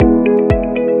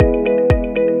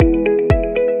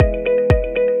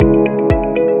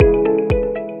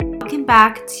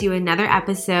back to another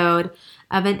episode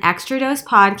of an Extra Dose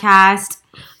podcast.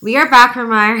 We are back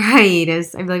from our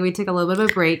hiatus. I feel like we took a little bit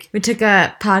of a break. We took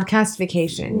a podcast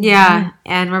vacation. Yeah,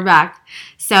 and we're back.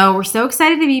 So we're so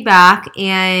excited to be back,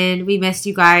 and we missed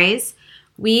you guys.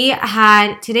 We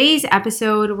had today's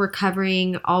episode, we're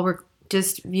covering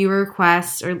just viewer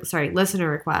requests,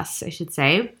 listener requests, I should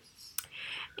say.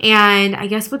 And I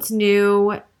guess what's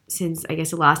new since, I guess,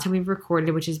 the last time we've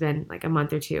recorded, which has been like a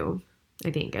month or two, I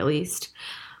think, at least.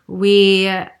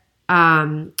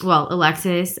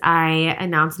 Alexis, I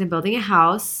announced I'm building a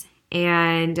house.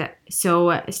 And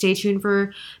so stay tuned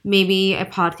for maybe a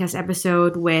podcast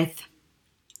episode with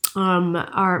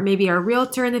our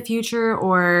realtor in the future,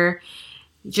 or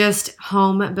just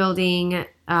home building.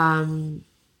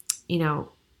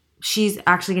 She's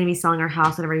actually going to be selling our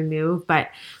house whenever we move, but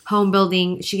home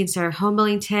building, she can start home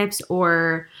building tips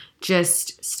or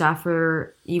just stuff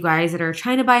for you guys that are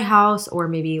trying to buy a house or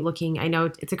maybe looking. I know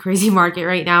it's a crazy market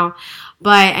right now,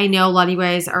 but I know a lot of you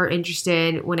guys are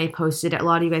interested. When I posted it, a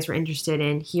lot of you guys were interested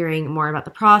in hearing more about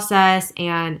the process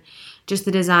and just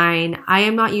the design. I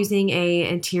am not using an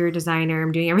interior designer.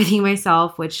 I'm doing everything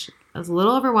myself, which is a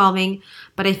little overwhelming,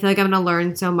 but I feel like I'm going to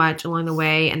learn so much along the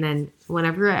way. And then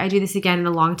whenever I do this again in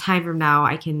a long time from now,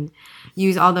 I can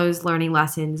use all those learning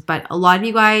lessons. But a lot of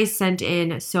you guys sent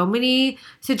in so many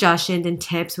suggestions and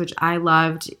tips, which I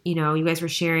loved. You guys were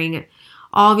sharing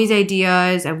all these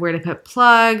ideas of where to put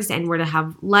plugs and where to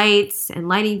have lights and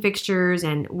lighting fixtures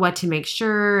and what to make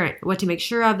sure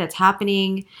of that's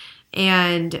happening.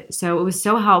 And so it was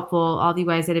so helpful, all of you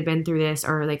guys that have been through this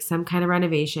or like some kind of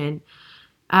renovation.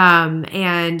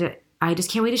 And I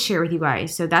just can't wait to share with you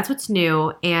guys. So that's what's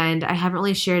new. And I haven't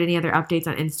really shared any other updates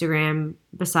on Instagram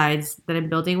besides that I'm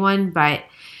building one, but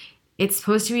it's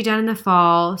supposed to be done in the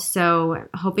fall. So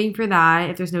hoping for that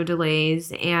if there's no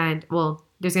delays. And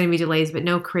there's going to be delays, but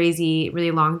no crazy, really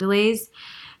long delays.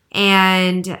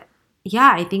 And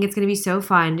yeah, I think it's going to be so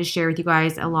fun to share with you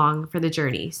guys along for the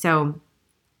journey. So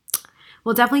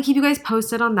we'll definitely keep you guys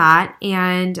posted on that.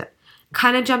 And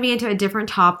kind of jumping into a different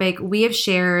topic, we have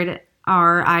shared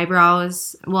our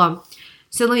eyebrows.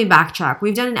 So let me backtrack.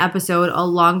 We've done an episode a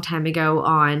long time ago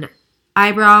on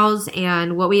eyebrows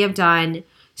and what we have done.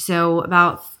 So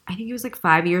about, I think it was like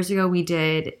 5 years ago, we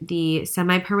did the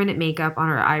semi-permanent makeup on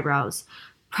our eyebrows.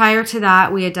 Prior to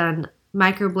that, we had done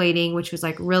microblading, which was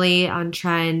like really on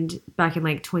trend back in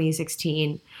like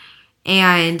 2016.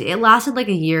 And it lasted like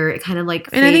a year. It kind of like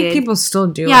faded. And I think people still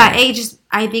do it.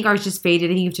 I think ours just faded.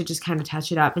 I think you have to just kind of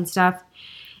touch it up and stuff.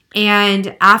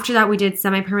 And after that, we did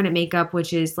semi-permanent makeup,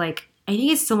 which is like, I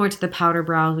think it's similar to the powder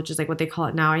brows, which is like what they call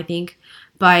it now, I think.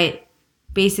 But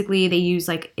basically they use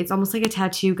like, it's almost like a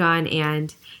tattoo gun,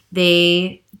 and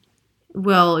they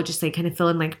will just like kind of fill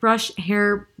in like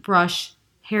hair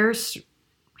stroke.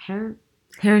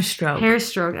 I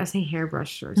say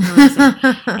hairbrush strokes.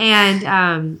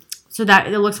 And so that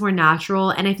it looks more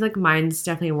natural, and I feel like mine's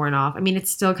definitely worn off. I mean, it's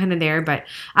still kind of there, but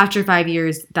after 5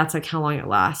 years, that's like how long it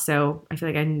lasts. So I feel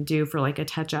like I can do for like a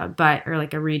touch-up, or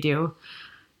like a redo.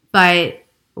 But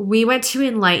we went to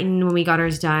Enlighten when we got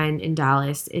ours done in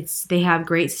Dallas. They have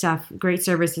great stuff, great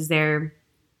services there.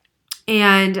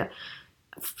 And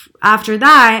after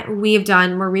that, we've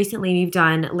done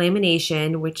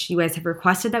lamination, which you guys have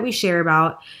requested that we share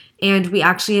about. And we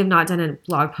actually have not done a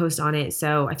blog post on it.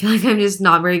 So I feel like I'm just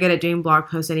not very good at doing blog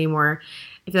posts anymore.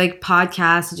 I feel like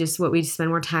podcasts is just what we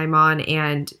spend more time on,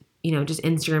 and, just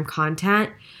Instagram content.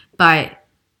 But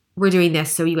we're doing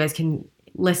this so you guys can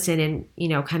listen and,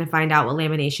 kind of find out what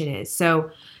lamination is. So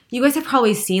you guys have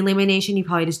probably seen lamination. You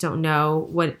probably just don't know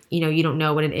what, you don't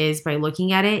know what it is by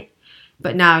looking at it.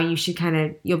 But now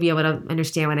you'll be able to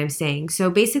understand what I'm saying.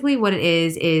 So basically what it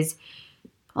is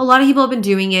a lot of people have been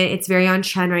doing it. It's very on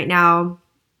trend right now.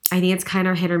 I think it's kind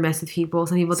of hit or miss with people.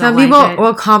 Some people don't like it. Some people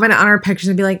will comment on our pictures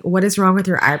and be like, "What is wrong with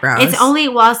your eyebrows?" I'll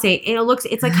say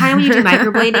it's like kind of when you do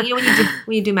microblading.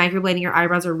 When you do microblading, your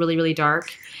eyebrows are really, really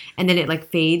dark, and then it like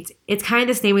fades. It's kind of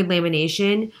the same with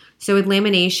lamination. So with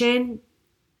lamination,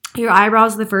 your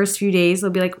eyebrows in the first few days will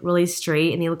be like really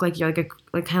straight, and they look like you're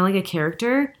like kind of like a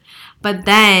character. But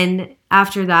then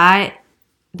after that,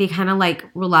 they kind of like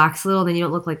relax a little, then you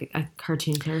don't look like a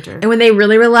cartoon character. And when they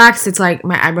really relax, it's like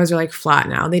my eyebrows are like flat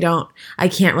now. I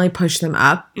can't really push them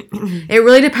up. It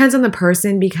really depends on the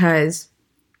person, because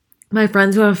my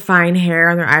friends who have fine hair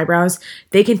on their eyebrows,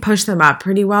 they can push them up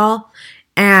pretty well.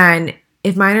 And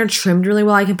if mine are trimmed really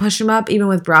well, I can push them up. Even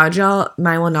with brow gel,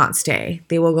 mine will not stay.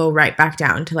 They will go right back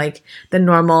down to like the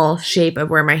normal shape of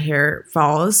where my hair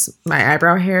falls, my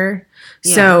eyebrow hair.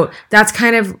 Yeah. So that's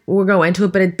kind of, we'll go into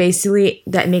it, but it basically,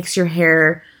 that makes your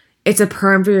hair, it's a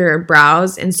perm for your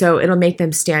brows, and so it'll make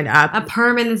them stand up. A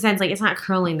perm in the sense, like, it's not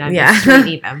curling them, Yeah. it's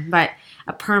straightening them. But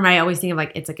a perm, I always think of,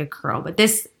 like, it's like a curl. But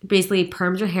this basically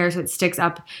perms your hair so it sticks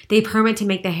up. They perm it to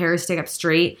make the hair stick up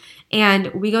straight.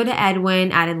 And we go to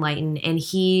Edwin at Enlighten, and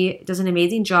he does an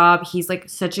amazing job. He's, like,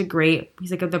 he's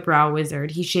like the brow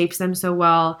wizard. He shapes them so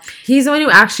well. He's the one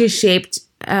who actually shaped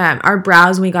our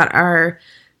brows when we got our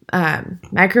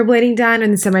microblading done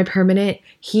and the semi-permanent.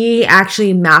 He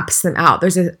actually maps them out.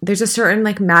 There's a certain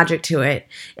like magic to it.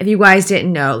 If you guys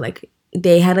didn't know, like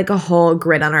they had like a whole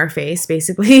grid on our face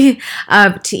basically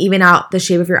to even out the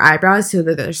shape of your eyebrows so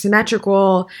that they're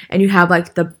symmetrical and you have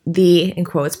like the in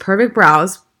quotes perfect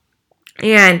brows.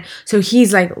 And so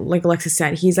he's like Alexis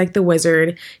said, he's like the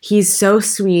wizard. He's so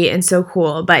sweet and so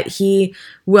cool, but he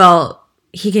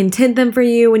can tint them for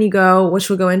you when you go, which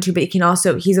we'll go into, but he's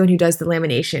the one who does the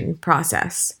lamination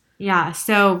process. Yeah,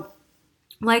 so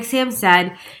like Sam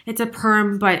said, it's a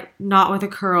perm, but not with a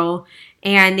curl.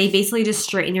 And they basically just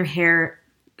straighten your hair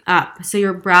up. So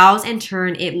your brows in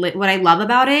turn, what I love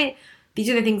about it, these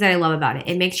are the things that I love about it.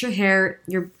 It makes your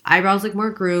eyebrows look more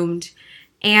groomed.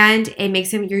 And it makes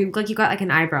them, you look like you got like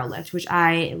an eyebrow lift, which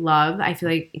I love. I feel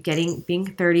like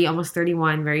being 30, almost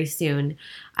 31 very soon,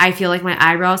 I feel like my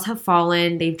eyebrows have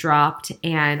fallen, they've dropped,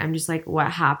 and I'm just like, what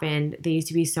happened? They used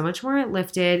to be so much more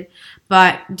lifted.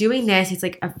 But doing this, it's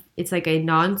like a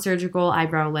non-surgical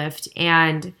eyebrow lift.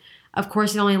 And of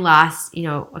course, it only lasts,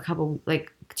 a couple,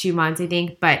 like 2 months, I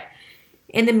think. But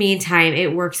in the meantime,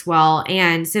 it works well.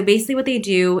 And so basically what they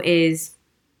do is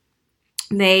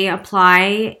they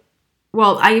apply...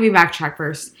 Well, I give you backtrack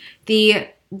first. The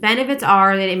benefits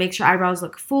are that it makes your eyebrows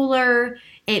look fuller.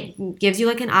 It gives you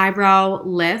like an eyebrow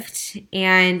lift,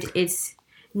 and it's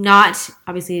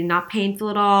obviously not painful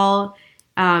at all.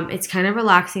 It's kind of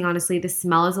relaxing, honestly. The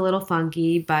smell is a little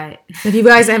funky, but if you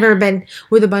guys ever been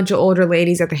with a bunch of older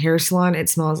ladies at the hair salon, it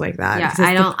smells like that.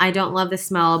 Yeah, I don't love the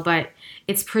smell, but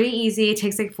it's pretty easy. It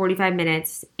takes like 45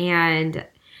 minutes, and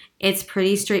it's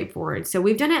pretty straightforward. So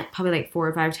we've done it probably like 4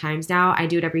 or 5 times now. I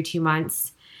do it every 2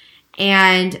 months.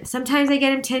 And sometimes I get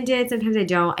them tinted. Sometimes I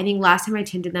don't. I think last time I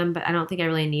tinted them, but I don't think I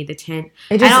really need the tint.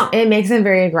 It makes them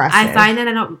very aggressive. I find that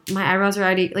my eyebrows are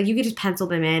already, like you could just pencil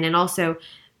them in. And also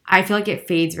I feel like it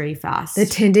fades very fast. The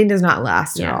tinting does not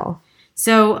last at all.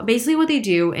 So basically what they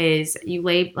do is you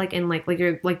lay like in like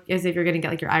you're like as if you're going to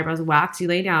get like your eyebrows waxed. You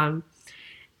lay down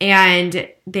and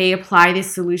they apply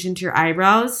this solution to your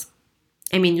eyebrows.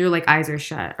 I mean, your like eyes are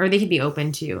shut, or they could be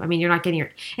open too. I mean, you're not getting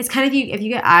it's kind of if you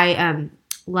get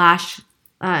lash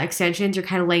extensions, you're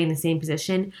kind of laying in the same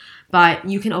position, but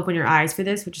you can open your eyes for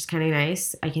this, which is kind of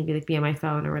nice. I can be on my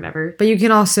phone or whatever. But you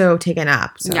can also take a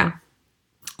nap. So. Yeah.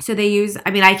 So they use,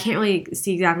 I mean, I can't really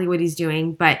see exactly what he's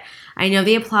doing, but I know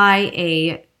they apply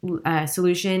a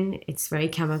solution. It's very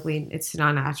chemically, it's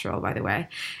not natural, by the way.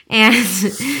 And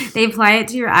they apply it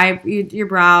to your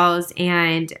brows,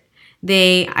 and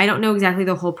I don't know exactly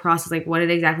the whole process, like what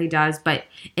it exactly does, but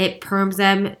it perms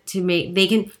them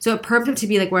so it perms them to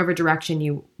be like wherever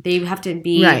direction they have to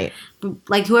be. Right.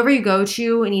 Like whoever you go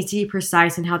to, it needs to be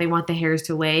precise in how they want the hairs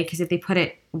to lay, because if they put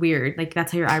it weird, like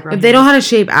that's how your eyebrows. If they don't know how to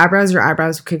shape eyebrows, your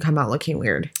eyebrows could come out looking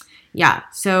weird. Yeah.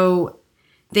 So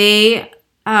they,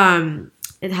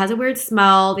 it has a weird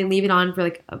smell. They leave it on for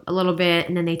like a little bit,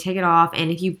 and then they take it off.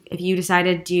 And if you decide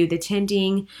to do the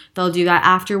tinting, they'll do that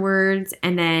afterwards.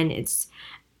 And then it's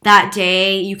that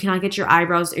day you cannot get your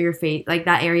eyebrows or your face, like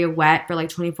that area, wet for like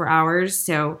 24 hours.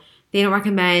 So they don't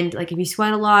recommend, like if you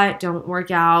sweat a lot, don't work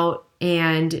out.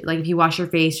 And like if you wash your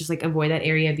face, just like avoid that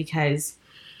area, because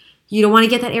you don't want to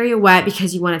get that area wet,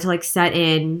 because you want it to like set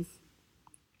in.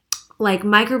 Like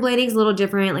microblading is a little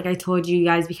different, like I told you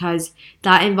guys, because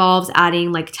that involves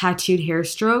adding like tattooed hair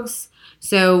strokes.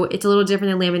 So it's a little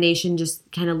different than lamination,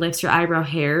 just kind of lifts your eyebrow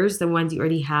hairs, the ones you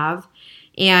already have.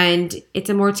 And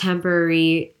it's a more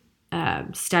temporary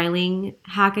styling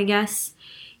hack, I guess.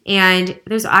 And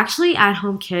there's actually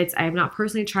at-home kits. I have not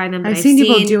personally tried them, but I've seen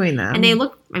people doing them. And they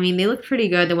look pretty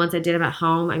good, the ones that did them at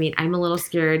home. I mean, I'm a little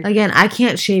scared. Again, I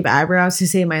can't shape eyebrows to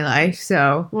save my life,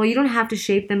 so. Well, you don't have to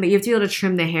shape them, but you have to be able to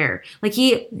trim the hair. Like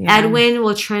Edwin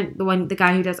will trim, the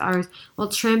guy who does ours, will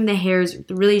trim the hairs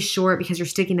really short, because you're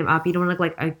sticking them up. You don't want to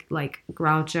look like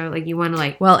Groucho. Like you want to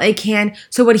like. Well, it can.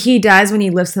 So what he does when he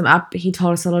lifts them up, he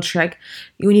told us a little trick.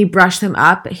 When you brush them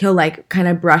up, he'll like kind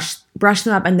of brush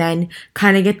them up and then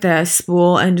kind of get the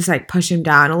spool and just like push them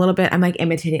down a little bit. I'm like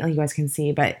imitating, like you guys can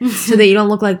see, but so that you don't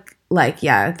look like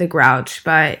the Grouch.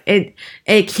 But it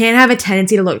can have a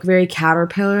tendency to look very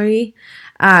caterpillar-y.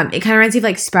 It kind of reminds me of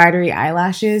like spidery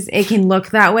eyelashes. It can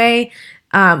look that way,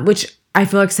 which I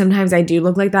feel like sometimes I do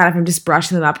look like that if I'm just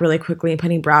brushing them up really quickly and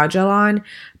putting brow gel on.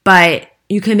 But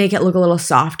you can make it look a little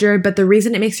softer. But the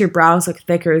reason it makes your brows look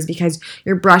thicker is because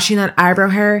you're brushing that eyebrow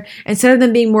hair. Instead of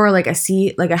them being more like a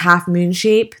C, like a half moon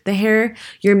shape, the hair,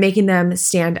 you're making them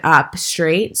stand up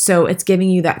straight. So it's giving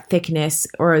you that thickness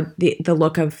or the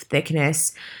look of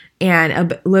thickness and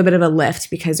a little bit of a lift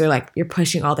because they're like, you're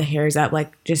pushing all the hairs up,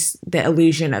 like just the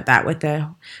illusion of that with the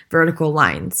vertical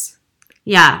lines.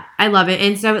 Yeah, I love it.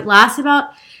 And so it lasts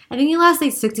about, I think it lasts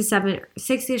like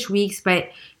 6-ish weeks, but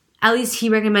at least he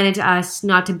recommended to us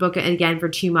not to book it again for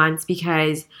 2 months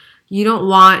because you don't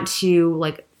want to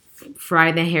like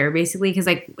fry the hair basically because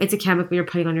like it's a chemical you're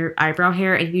putting on your eyebrow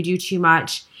hair, and if you do too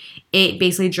much, it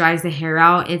basically dries the hair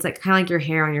out. It's like kind of like your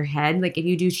hair on your head. Like if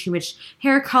you do too much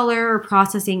hair color or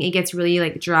processing, it gets really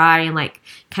like dry and like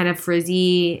kind of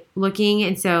frizzy looking,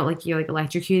 and so like you're like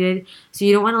electrocuted. So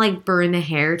you don't want to like burn the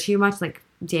hair too much, like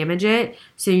damage it.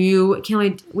 So we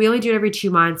only do it every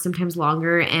 2 months, sometimes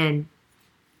longer, and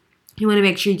you want to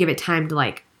make sure you give it time to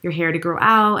like your hair to grow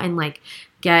out and like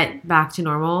get back to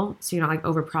normal so you're not like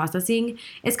over processing.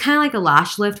 It's kind of like a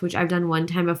lash lift, which I've done one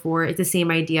time before. It's the same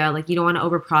idea. Like you don't want to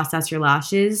over process your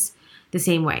lashes the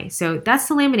same way. So that's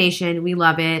the lamination. We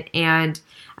love it. And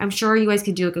I'm sure you guys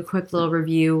could do like a quick little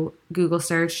review, Google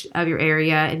search of your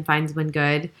area and find one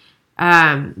good.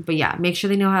 But yeah, make sure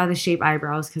they know how to shape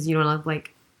eyebrows because you don't look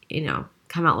like,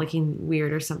 come out looking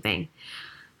weird or something.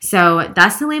 So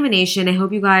that's the lamination. I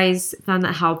hope you guys found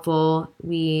that helpful.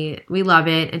 We love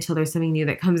it until there's something new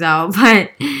that comes out.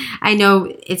 But I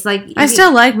know it's like I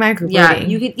still like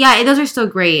microblading. Yeah, those are still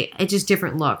great. It's just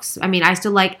different looks. I mean, like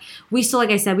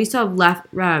I said, we still have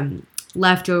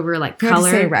leftover like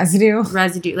color residue,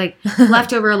 like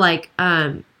leftover like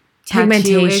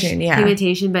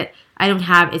pigmentation, but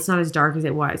it's not as dark as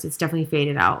it was. It's definitely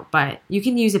faded out, but you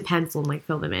can use a pencil and like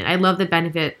fill them in. I love the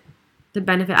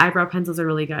Benefit eyebrow pencils are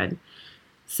really good.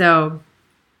 So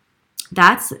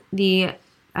that's the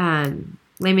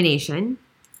lamination.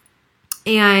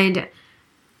 And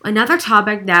another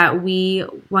topic that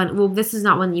this is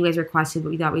not one that you guys requested, but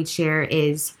we thought we'd share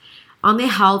is on the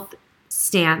health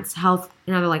stance,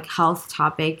 another like health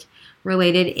topic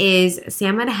related is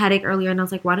Sam had a headache earlier, and I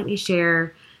was like, why don't we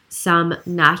share some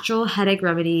natural headache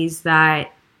remedies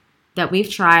that we've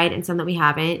tried and some that we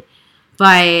haven't.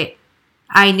 But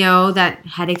I know that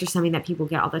headaches are something that people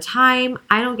get all the time.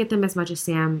 I don't get them as much as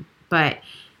Sam, but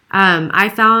I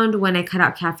found when I cut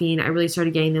out caffeine, I really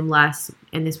started getting them less,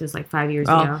 and this was like 5 years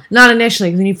ago. Not initially,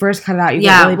 because when you first cut it out, you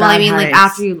get really bad headaches. Like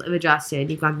after you've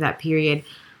adjusted, you've gone through that period.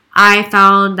 I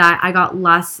found that I got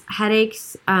less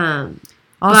headaches.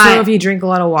 Also, if you drink a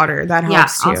lot of water, that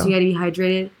helps too. Also you got to be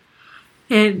hydrated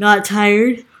and not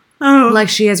tired. Oh. Like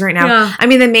she is right now. Yeah. I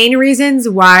mean, the main reasons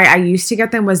why I used to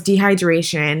get them was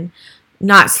dehydration,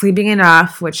 not sleeping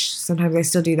enough, which sometimes I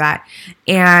still do that,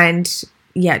 and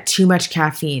too much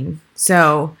caffeine.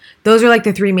 So those are like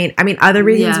the three main. I mean, other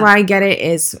reasons why I get it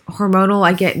is hormonal.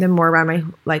 I get them more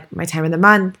around my time of the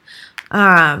month.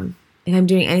 If I'm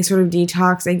doing any sort of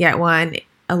detox, I get one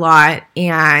a lot,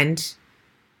 and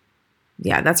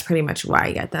that's pretty much why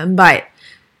I get them. But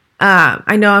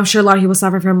I know I'm sure a lot of people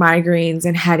suffer from migraines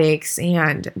and headaches,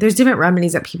 and there's different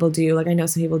remedies that people do. Like I know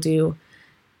some people do,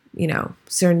 they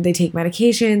take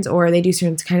medications or they do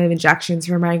certain kind of injections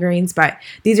for migraines, but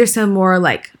these are some more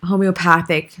like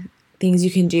homeopathic things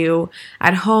you can do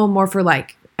at home, more for they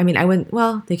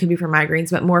could be for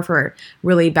migraines, but more for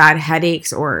really bad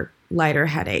headaches or lighter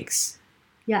headaches.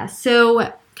 Yeah.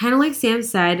 So kind of like Sam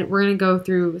said, we're going to go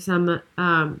through some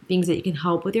things that you can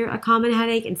help with a common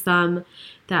headache and some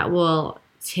that will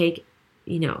take,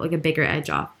 like a bigger edge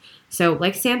off. So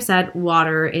like Sam said,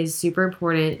 water is super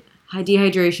important. High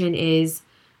dehydration is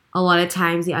a lot of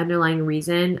times the underlying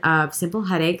reason of simple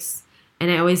headaches. And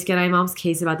I always get my mom's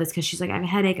case about this because she's like, I have a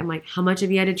headache. I'm like, how much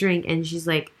have you had to drink? And she's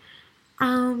like,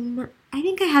 I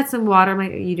think I had some water. I'm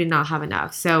like, you did not have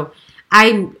enough. So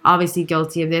I'm obviously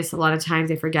guilty of this. A lot of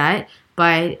times I forget,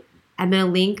 but I'm going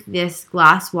to link this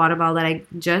glass water bottle that I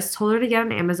just told her to get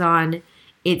on Amazon.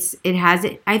 I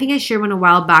think I shared one a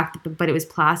while back, but it was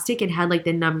plastic. It had like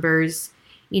the numbers,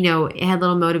 it had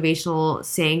little motivational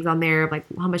sayings on there of like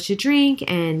how much to drink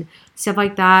and stuff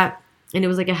like that. And it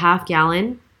was like a half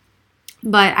gallon.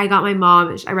 But I got my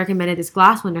mom, I recommended this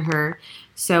glass one to her.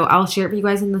 So I'll share it for you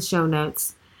guys in the show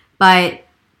notes. But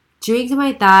doing something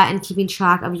like that and keeping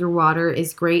track of your water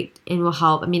is great and will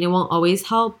help. I mean, it won't always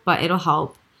help, but it'll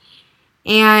help.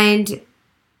 And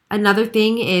another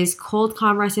thing is cold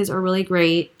compresses are really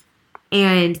great.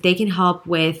 And they can help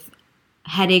with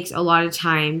headaches a lot of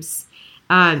times.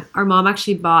 Our mom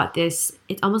actually bought this.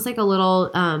 It's almost like a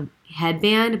little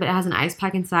headband, but it has an ice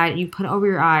pack inside. And you put it over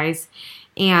your eyes.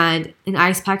 And an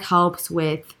ice pack helps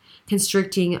with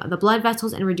constricting the blood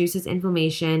vessels and reduces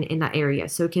inflammation in that area.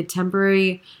 So it could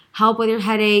temporarily help with your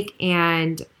headache.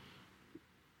 And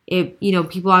it,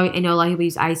 people, I know a lot of people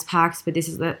use ice packs, but this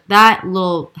is that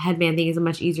little headband thing is a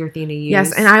much easier thing to use.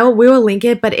 Yes, and we will link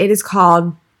it, but it is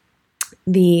called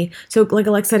so like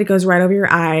Alexa said, it goes right over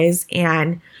your eyes,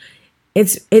 and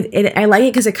I like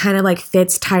it because it kind of like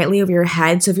fits tightly over your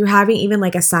head. So if you're having even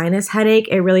like a sinus headache,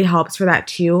 it really helps for that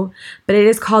too. But it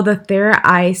is called the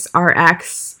TheraIce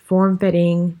RX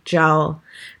form-fitting gel.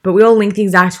 But we'll link the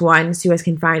exact one so you guys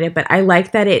can find it. But I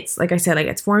like that it's, like I said, like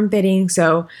it's form-fitting.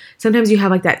 So sometimes you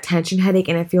have like that tension headache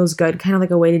and it feels good, kind of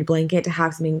like a weighted blanket to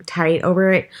have something tight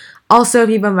over it. Also, if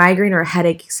you have a migraine or a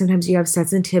headache, sometimes you have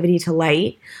sensitivity to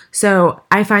light. So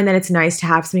I find that it's nice to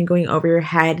have something going over your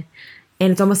head.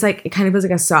 And it's almost like, it kind of feels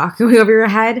like a sock going over your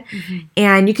head. Mm-hmm.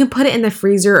 And you can put it in the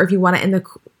freezer, or if you want it in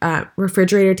the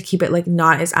refrigerator to keep it like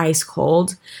not as ice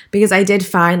cold. Because I did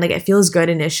find like it feels good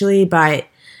initially, but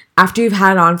after you've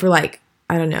had it on for like,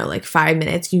 I don't know, like 5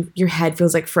 minutes, your head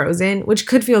feels like frozen, which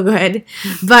could feel good.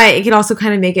 But it can also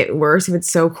kind of make it worse if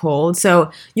it's so cold. So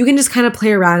you can just kind of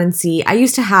play around and see. I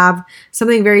used to have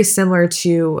something very similar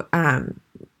to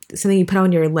something you put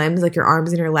on your limbs, like your arms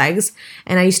and your legs.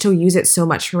 And I used to use it so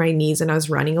much for my knees when I was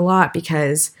running a lot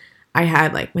because I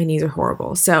had like, my knees are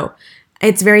horrible. So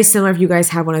it's very similar if you guys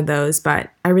have one of those, but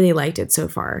I really liked it so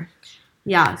far.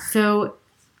 Yeah. So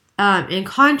in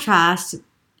contrast,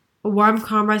 warm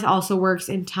compress also works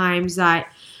in times that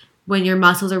when your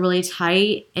muscles are really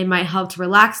tight. It might help to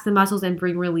relax the muscles and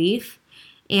bring relief.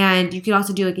 And you could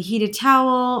also do like a heated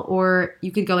towel, or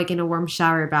you could go like in a warm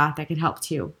shower or bath. That could help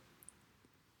too.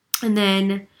 And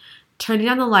then turning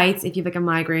down the lights if you have like a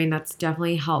migraine, that's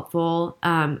definitely helpful.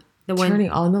 Turning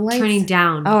on the lights? Turning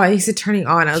down. Oh, I said turning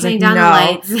on. I was turning like, down no, the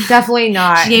lights. Definitely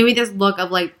not. She gave me this look of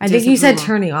like I think you said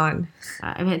turning on.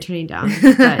 I meant turning down.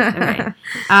 But okay.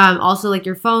 Also like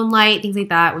your phone light, things like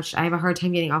that, which I have a hard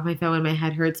time getting off my phone when my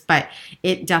head hurts, but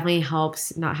it definitely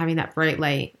helps not having that bright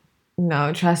light.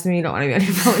 No, trust me, you don't want to be on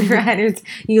your phone. Your head,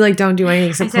 you like don't do anything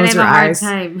except close your eyes.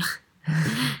 I have a hard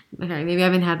time. Okay, maybe I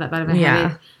haven't had that bad of a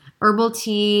headache. Herbal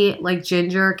tea like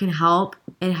ginger can help.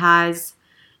 It has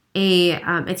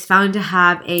it's found to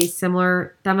have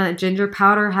that ginger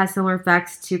powder has similar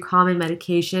effects to common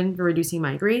medication for reducing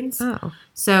migraines. Oh.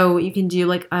 So you can do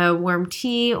like a warm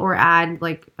tea or add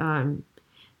like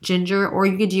ginger, or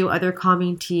you could do other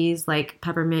calming teas like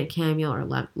peppermint, chamomile,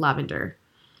 or lavender.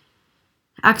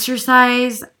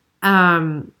 Exercise,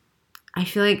 I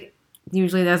feel like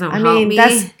usually doesn't help me.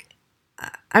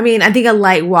 I think a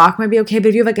light walk might be okay, but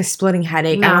if you have like a splitting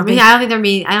headache, I don't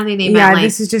think they meant like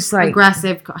this is just like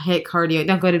aggressive hit cardio.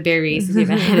 Don't go to Barry's if you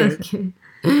have a headache.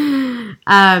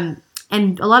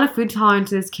 And a lot of food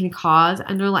tolerances can cause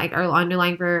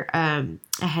underlying for a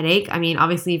headache. I mean,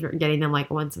 obviously, if you're getting them like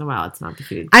once in a while, it's not the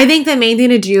food. I think the main thing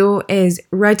to do is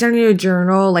write down in your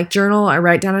journal or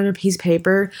write down on a piece of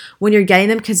paper when you're getting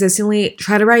them consistently.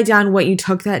 Try to write down what you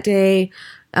took that day.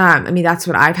 That's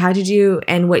what I've had to do,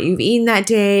 and what you've eaten that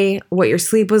day, what your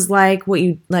sleep was like, what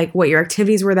your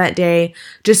activities were that day,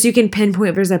 just so you can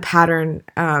pinpoint if there's a pattern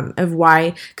of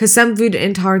why. Because some food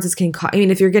intolerances can cause,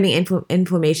 if you're getting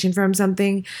inflammation from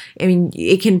something,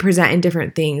 it can present in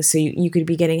different things. So you could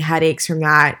be getting headaches from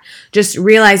that. Just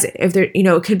realize if there,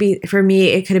 it could be, for me,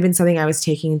 it could have been something I was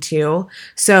taking too.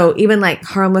 So even like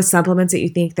harmless supplements that you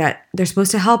think that they're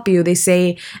supposed to help you, they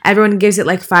say everyone gives it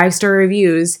like 5-star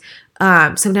reviews.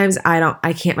 Sometimes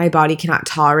my body cannot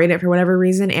tolerate it for whatever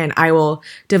reason, and I will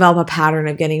develop a pattern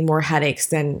of getting more headaches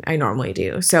than I normally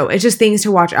do. So it's just things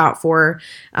to watch out for.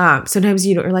 Sometimes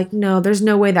you're like, no, there's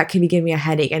no way that could be giving me a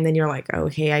headache. And then you're like, oh,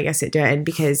 okay, I guess it did,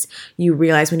 because you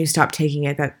realize when you stop taking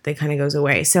it that it kind of goes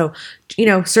away. So,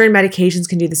 certain medications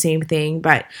can do the same thing,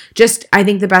 but I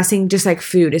think the best thing, just like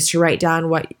food, is to write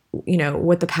down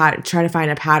try to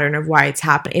find a pattern of why it's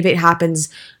happening. If it happens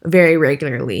very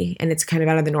regularly and it's kind of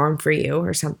out of the norm for you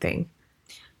or something.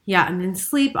 Yeah. And then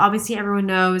sleep, obviously everyone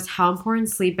knows how important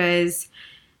sleep is.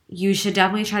 You should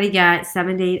definitely try to get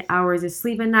 7 to 8 hours of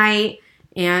sleep a night,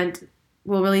 and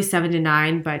really 7 to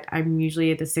 9, but I'm usually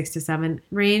at the 6 to 7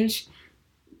 range.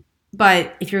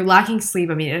 But if you're lacking sleep,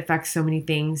 it affects so many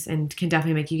things and can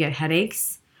definitely make you get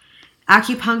headaches.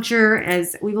 Acupuncture,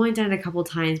 as we've only done it a couple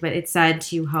times, but it's said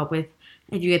to help with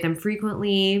if you get them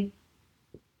frequently.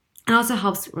 It also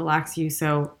helps relax you.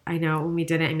 So I know when we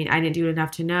did it, I didn't do it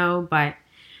enough to know, but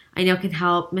I know it can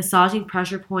help. Massaging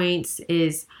pressure points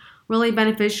is really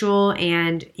beneficial,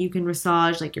 and you can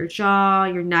massage like your jaw,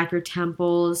 your neck, your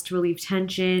temples to relieve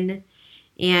tension,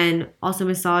 and also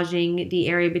massaging the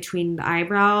area between the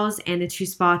eyebrows and the 2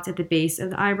 spots at the base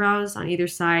of the eyebrows on either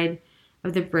side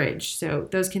of the bridge. So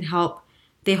those can help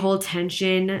they hold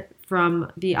tension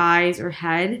from the eyes or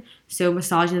head. So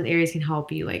massaging those areas can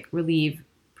help you like relieve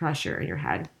pressure in your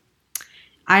head.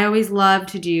 I always love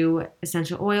to do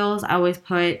essential oils. I always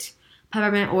put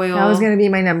peppermint oil. That was going to be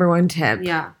my number one tip.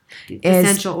 Yeah.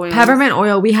 Essential oils. Peppermint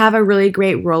oil. We have a really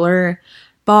great roller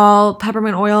ball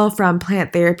peppermint oil from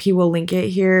Plant Therapy. We'll link it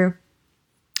here.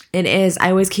 It is. I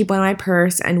always keep one in my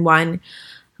purse and one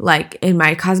like in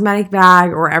my cosmetic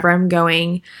bag or wherever I'm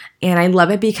going. And I love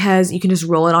it because you can just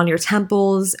roll it on your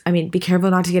temples. I mean, be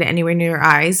careful not to get it anywhere near your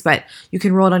eyes, but you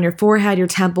can roll it on your forehead, your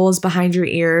temples, behind your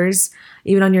ears,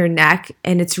 even on your neck.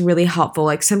 And it's really helpful.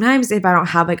 Like sometimes if I don't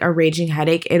have like a raging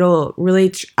headache, it'll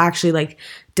really actually like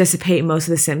dissipate most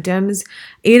of the symptoms.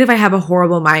 Even if I have a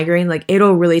horrible migraine, like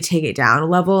it'll really take it down a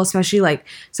level, especially like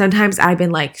sometimes I've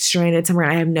been like stranded somewhere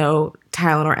and I have no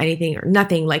Tylenol or anything or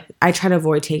nothing. Like I try to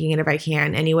avoid taking it if I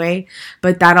can anyway,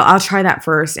 but I'll try that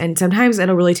first. And sometimes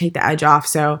it'll really take the edge off.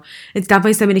 So it's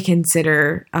definitely something to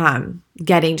consider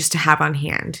getting just to have on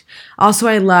hand. Also,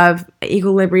 I love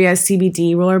Equilibria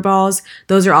CBD roller balls.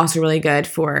 Those are also really good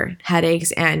for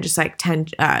headaches and just like tension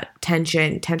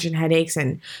headaches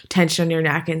and tension on your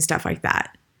neck and stuff like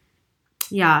that.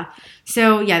 Yeah.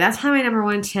 So yeah, that's probably my number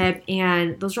one tip.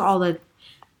 And those are all the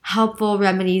helpful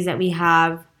remedies that we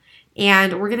have.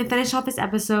 And we're going to finish off this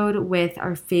episode with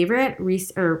our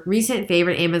recent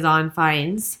favorite Amazon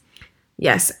finds.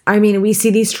 Yes. I mean, we see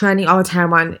these trending all the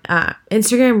time on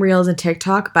Instagram Reels and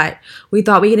TikTok, but we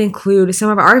thought we could include some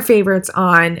of our favorites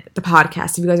on the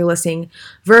podcast. If you guys are listening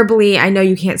verbally, I know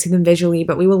you can't see them visually,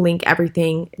 but we will link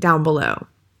everything down below.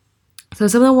 So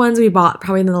some of the ones we bought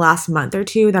probably in the last month or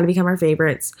two that'll become our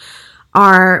favorites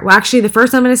are, well, actually the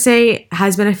first I'm going to say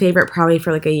has been a favorite probably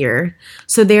for like a year.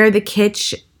 So they're the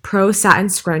Kitsch Pro Satin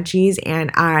Scrunchies,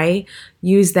 and I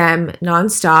use them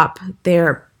nonstop.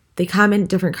 They come in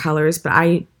different colors, but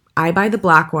I buy the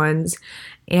black ones,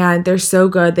 and they're so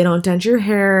good. They don't dent your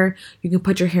hair. You can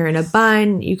put your hair in a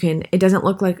bun. It doesn't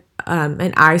look like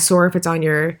an eyesore if it's on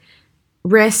your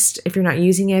wrist if you're not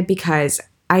using it, because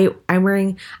I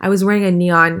was wearing a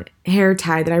neon hair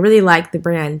tie that I really liked the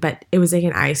brand, but it was like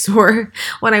an eyesore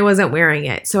when I wasn't wearing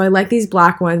it. So I like these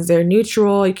black ones. They're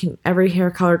neutral. Every hair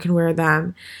color can wear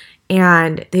them.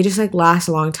 And they just like last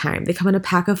a long time. They come in a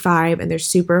pack of 5 and they're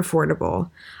super affordable.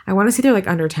 I want to say they're like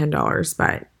under $10,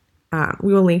 but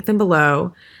we will link them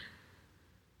below.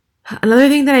 Another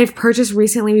thing that I've purchased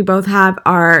recently, we both have,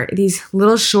 are these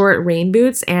little short rain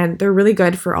boots, and they're really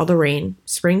good for all the rain,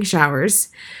 spring showers,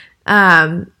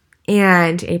 and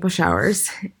April showers.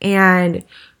 And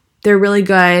they're really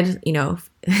good,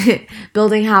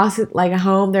 building house like a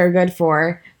home. They're good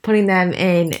for putting them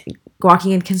in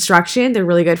walking in construction. They're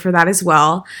really good for that as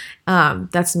well.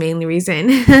 That's the main reason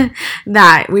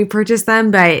that we purchased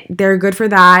them, but they're good for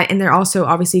that. And they're also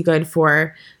obviously good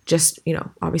for just,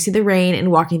 obviously the rain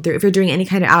and walking through. If you're doing any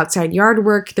kind of outside yard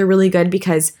work, they're really good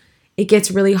because it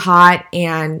gets really hot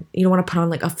and you don't want to put on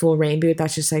like a full rain boot.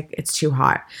 That's just like, it's too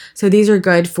hot. So these are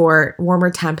good for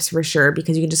warmer temps for sure,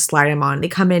 because you can just slide them on. They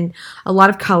come in a lot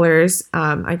of colors.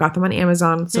 I got them on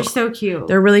Amazon. They're so cute.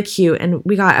 They're really cute. And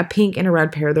we got a pink and a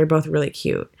red pair. They're both really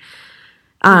cute.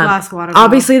 Glass water bottle.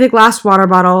 Obviously the glass water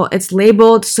bottle, it's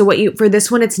labeled. So for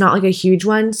this one, it's not like a huge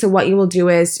one. So what you will do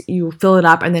is you fill it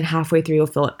up, and then halfway through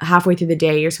the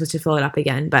day, you're supposed to fill it up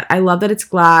again. But I love that it's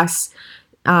glass.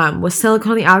 With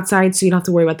silicone on the outside, so you don't have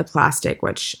to worry about the plastic,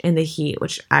 which in the heat,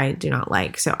 which I do not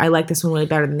like. So I like this one way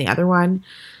better than the other one.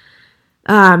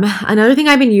 Another thing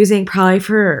I've been using probably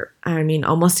for,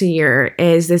 almost a year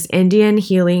is this Indian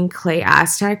Healing Clay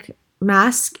Aztec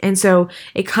mask. And so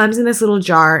it comes in this little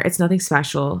jar. It's nothing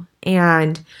special,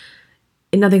 and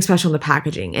nothing special in the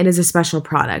packaging. It is a special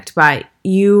product, but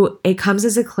it comes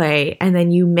as a clay, and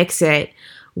then you mix it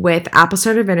with apple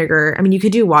cider vinegar. You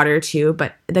could do water too,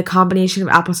 but the combination of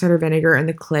apple cider vinegar and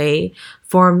the clay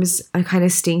forms a kind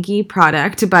of stinky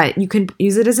product, but you can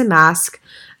use it as a mask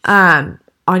on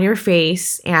your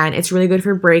face, and it's really good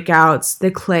for breakouts. The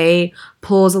clay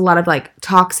pulls a lot of like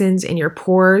toxins in your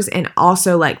pores and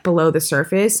also like below the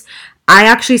surface. I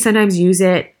actually sometimes use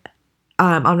it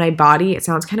on my body. It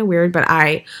sounds kind of weird, but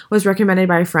I was recommended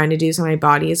by a friend to do this on my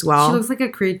body as well. She looks like a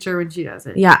creature when she does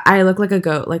it. Yeah, I look like a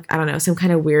goat. Like, I don't know, some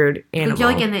kind of weird animal.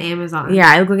 You're like in the Amazon. Yeah,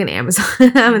 I look like an Amazon.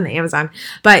 I'm in the Amazon.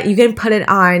 But you can put it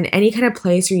on any kind of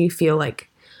place where you feel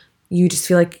like, it's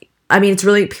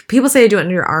really, people say to do it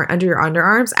under your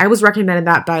underarms. I was recommended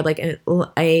that by like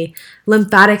a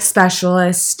lymphatic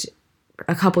specialist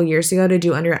a couple years ago to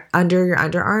do under your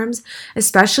underarms,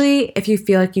 especially if you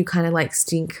feel like you kind of like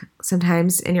stink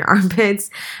sometimes in your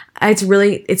armpits.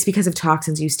 It's because of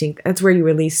toxins. You stink. That's where you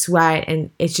release sweat,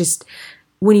 and it's just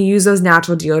when you use those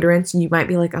natural deodorants, you might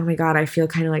be like, oh my God, I feel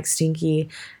kind of like stinky.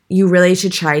 You really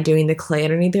should try doing the clay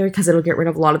underneath there because it'll get rid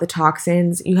of a lot of the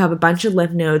toxins. You have a bunch of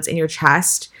lymph nodes in your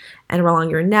chest and along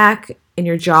your neck, in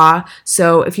your jaw.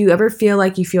 So if you ever feel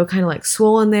like you feel kind of like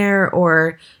swollen there,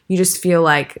 or you just feel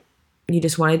like you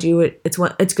just want to do it,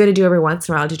 it's good to do every once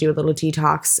in a while to do a little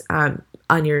detox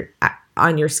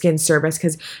on your skin surface,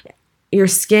 because your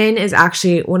skin is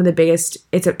actually one of the biggest,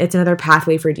 it's another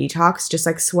pathway for detox, just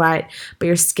like sweat, but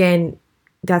your skin,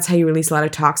 that's how you release a lot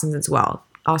of toxins as well,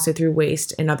 also through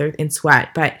waste and sweat,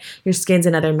 but your skin's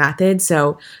another method.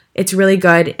 So it's really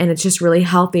good, and it's just really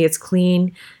healthy. It's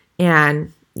clean,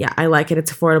 and yeah, I like it.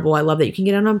 It's affordable. I love that you can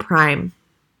get it on Prime.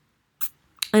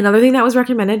 Another thing that was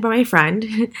recommended by my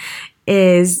friend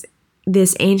is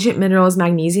this Ancient Minerals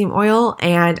magnesium oil,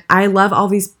 and I love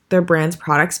all their brands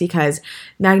products because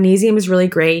magnesium is really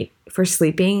great for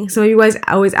sleeping. Some of you guys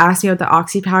always ask me about the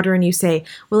oxy powder, and you say,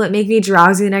 will it make me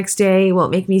drowsy the next day? Will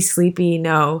it make me sleepy?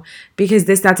 No, because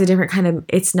that's a different kind of,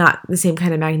 it's not the same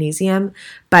kind of magnesium,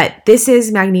 but this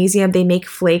is magnesium. They make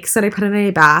flakes that I put in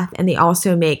my bath, and they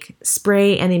also make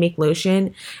spray and they make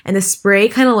lotion, and the spray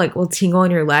kind of like will tingle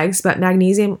in your legs, but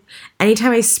magnesium,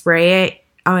 anytime I spray it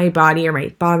on my body or my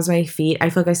bottoms of my feet,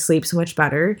 I feel like I sleep so much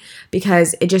better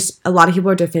because a lot of people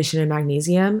are deficient in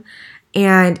magnesium.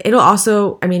 And it'll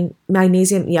also, I mean,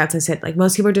 magnesium, yeah, as I said, like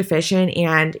most people are deficient,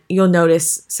 and you'll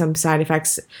notice some side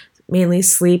effects, mainly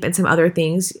sleep and some other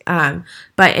things.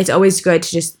 But it's always good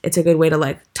to it's a good way to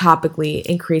like topically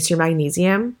increase your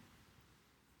magnesium.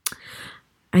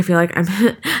 I feel like I'm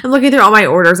looking through all my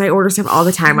orders. I order stuff all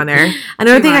the time on there.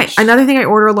 Another thing I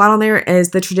order a lot on there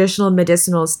is the traditional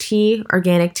medicinals tea,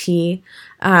 organic tea.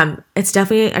 It's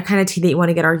definitely a kind of tea that you want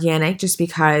to get organic, just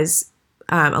because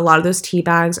a lot of those tea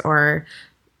bags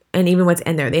and even what's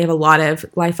in there, they have a lot of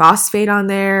glyphosate on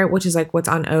there, which is like what's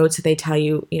on oats. So they tell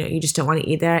you, you just don't want to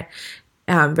eat that.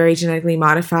 Very genetically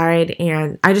modified.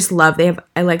 And I just love,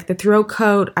 I like the throat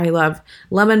coat. I love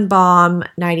lemon balm,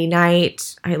 nighty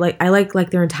night. I like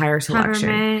their entire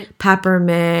selection.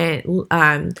 Peppermint,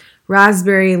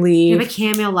 raspberry leaf. You have a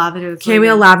chamomile lavender.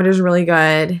 Chamomile lavender is really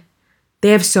good. They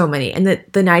have so many. And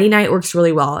the nighty night works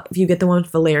really well. If you get the one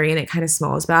with valerian, it kind of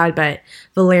smells bad, but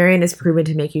valerian is proven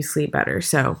to make you sleep better.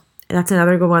 So that's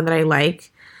another good one that I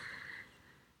like.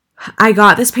 I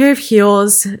got this pair of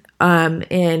heels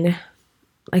in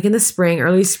the spring,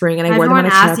 early spring, and I wore them on a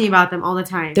trip. Everyone asks me about them all the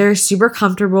time. They're super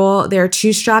comfortable. They're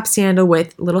 2-strap sandal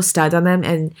with little studs on them,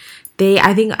 and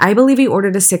I believe we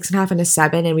ordered a 6.5 and a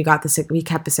 7, and we kept the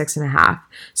 6.5.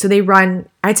 So they run,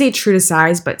 I'd say true to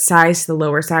size, but size to the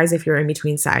lower size if you're in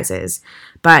between sizes.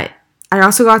 But I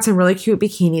also got some really cute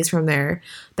bikinis from there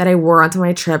that I wore onto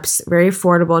my trips. Very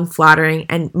affordable and flattering.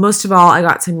 And most of all, I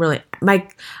got some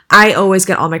I always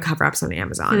get all my cover-ups on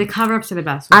Amazon. So the cover-ups are the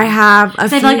best ones. I have a few. I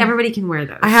feel like everybody can wear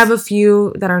those. I have a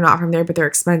few that are not from there, but they're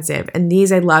expensive. And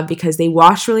these I love because they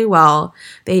wash really well.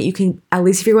 You can, at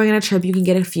least if you're going on a trip, you can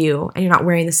get a few and you're not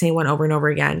wearing the same one over and over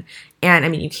again. And I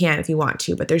mean, you can if you want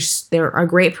to, but they're a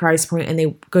great price point and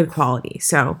they're good quality.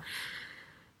 So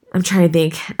I'm trying to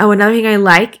think. Oh, another thing I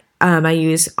like, I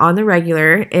use on the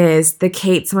regular is the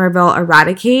Kate Somerville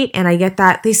Eradicate, and I get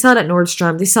that they sell it at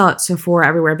Nordstrom, they sell it at Sephora,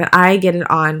 everywhere, but I get it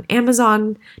on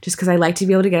Amazon just because I like to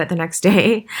be able to get it the next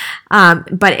day.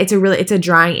 But it's a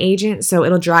drying agent, so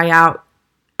it'll dry out.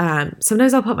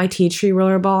 Sometimes I'll put my tea tree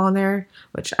roller ball on there,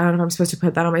 which I don't know if I'm supposed to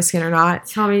put that on my skin or not.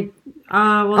 Tell me.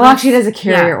 Actually, it is a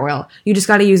carrier oil. You just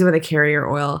got to use it with a carrier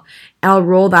oil. I'll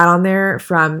roll that on there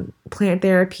from Plant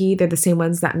Therapy. They're the same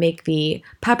ones that make the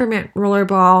peppermint roller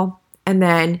ball. And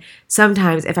then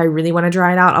sometimes if I really want to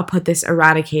dry it out, I'll put this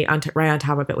Eradicate right on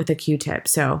top of it with a Q-tip.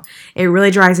 So it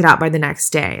really dries it out by the next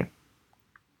day.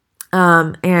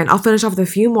 And I'll finish off with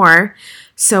a few more.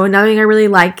 So another thing I really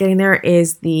like getting there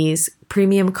is these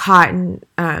premium cotton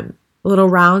little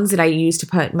rounds that I use to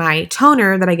put my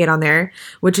toner that I get on there,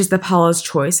 which is the Paula's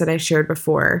Choice that I shared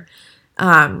before.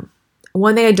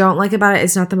 One thing I don't like about it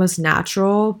is not the most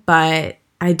natural, but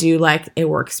I do like it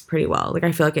works pretty well. Like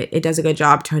I feel like it does a good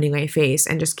job toning my face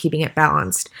and just keeping it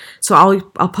balanced. So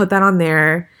I'll put that on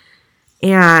there.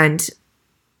 And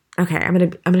okay, I'm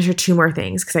gonna share 2 more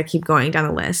things because I keep going down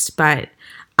the list. But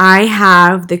I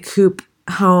have the Coop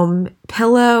Home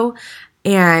pillow,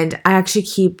 and I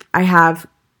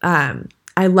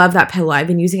love that pillow. I've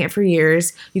been using it for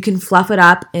years. You can fluff it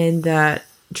up in the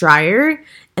dryer,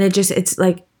 and it's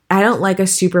like, I don't like a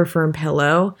super firm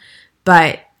pillow,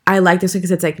 but I like this one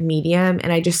because it's like medium,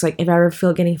 and I just like, if I ever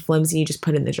feel getting flimsy, you just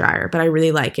put it in the dryer. But I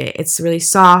really like it. It's really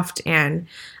soft, and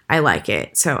I like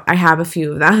it. So I have a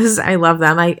few of those. I love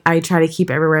them. I try to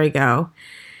keep everywhere I go.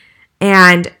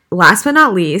 And last but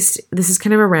not least, this is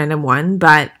kind of a random one,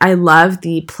 but I love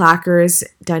the Plackers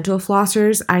dental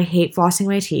flossers. I hate flossing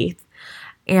my teeth.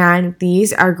 And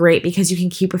these are great because you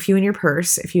can keep a few in your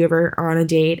purse if you ever are on a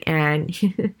date and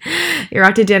you're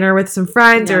out to dinner with some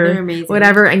friends or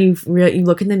whatever, and you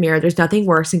look in the mirror. There's nothing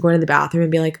worse than going to the bathroom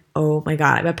and be like, oh my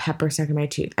God, I have a pepper stuck in my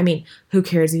tooth. I mean, who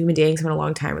cares? If you've been dating someone a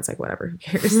long time, it's like, whatever, who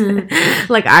cares?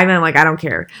 Like, I'm like, I don't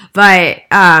care. But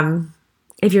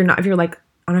if you're like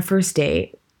on a first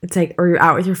date, it's like, or you're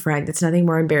out with your friend, it's nothing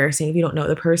more embarrassing. If you don't know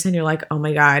the person, you're like, oh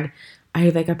my God, I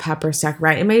have like a pepper stuck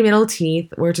right in my middle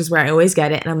teeth, which is where I always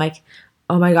get it. And I'm like,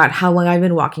 oh my God, how long I've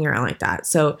been walking around like that.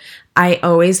 So I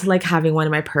always like having one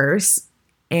in my purse,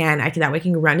 and that way I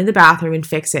can run to the bathroom and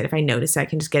fix it. If I notice it, I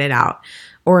can just get it out,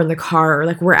 or in the car, or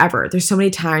like wherever. There's so many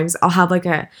times I'll have like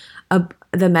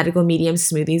the medical medium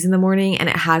smoothies in the morning, and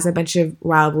it has a bunch of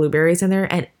wild blueberries in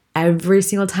there. And every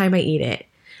single time I eat it,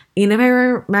 even if I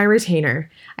wear my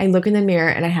retainer, I look in the mirror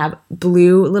and I have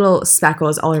blue little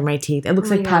speckles all over my teeth. It looks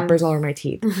like peppers all over my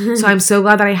teeth. So I'm so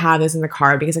glad that I have this in the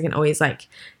car because I can always like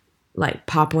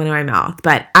pop one in my mouth.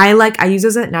 But I use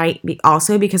those at night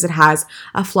also because it has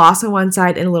a floss on one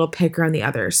side and a little picker on the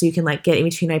other. So you can like get in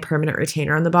between my permanent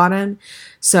retainer on the bottom.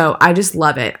 So I just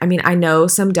love it. I mean, I know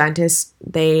some dentists,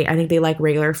 I think they like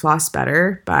regular floss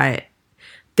better, but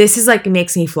this is like, it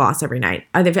makes me floss every night.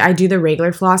 If I do the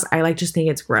regular floss, I like just think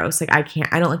it's gross. Like I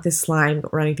don't like the slime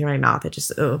running through my mouth. It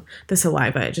just, the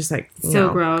saliva, it just like, so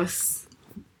gross.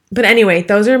 But anyway,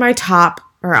 those are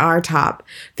our top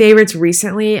favorites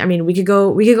recently. I mean, we could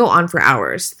go on for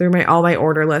hours through all my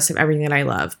order list of everything that I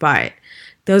love, but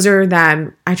those are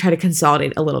them. I try to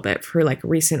consolidate a little bit for like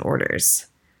recent orders.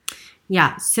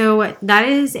 Yeah. So that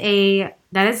is our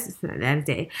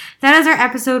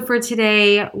episode for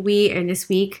today. This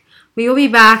week. We will be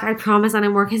back, I promise, on a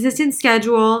more consistent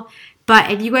schedule. But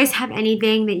if you guys have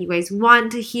anything that you guys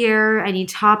want to hear, any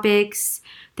topics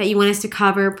that you want us to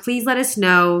cover, please let us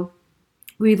know.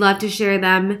 We'd love to share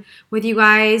them with you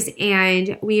guys.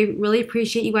 And we really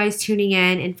appreciate you guys tuning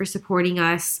in and for supporting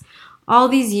us all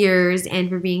these years and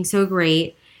for being so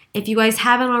great. If you guys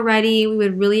haven't already, we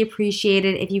would really appreciate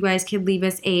it if you guys could leave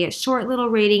us a short little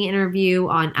rating and review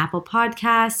on Apple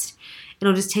Podcast.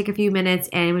 It'll just take a few minutes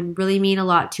and it would really mean a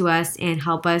lot to us and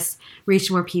help us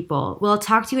reach more people. We'll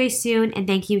talk to you guys soon, and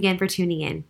thank you again for tuning in.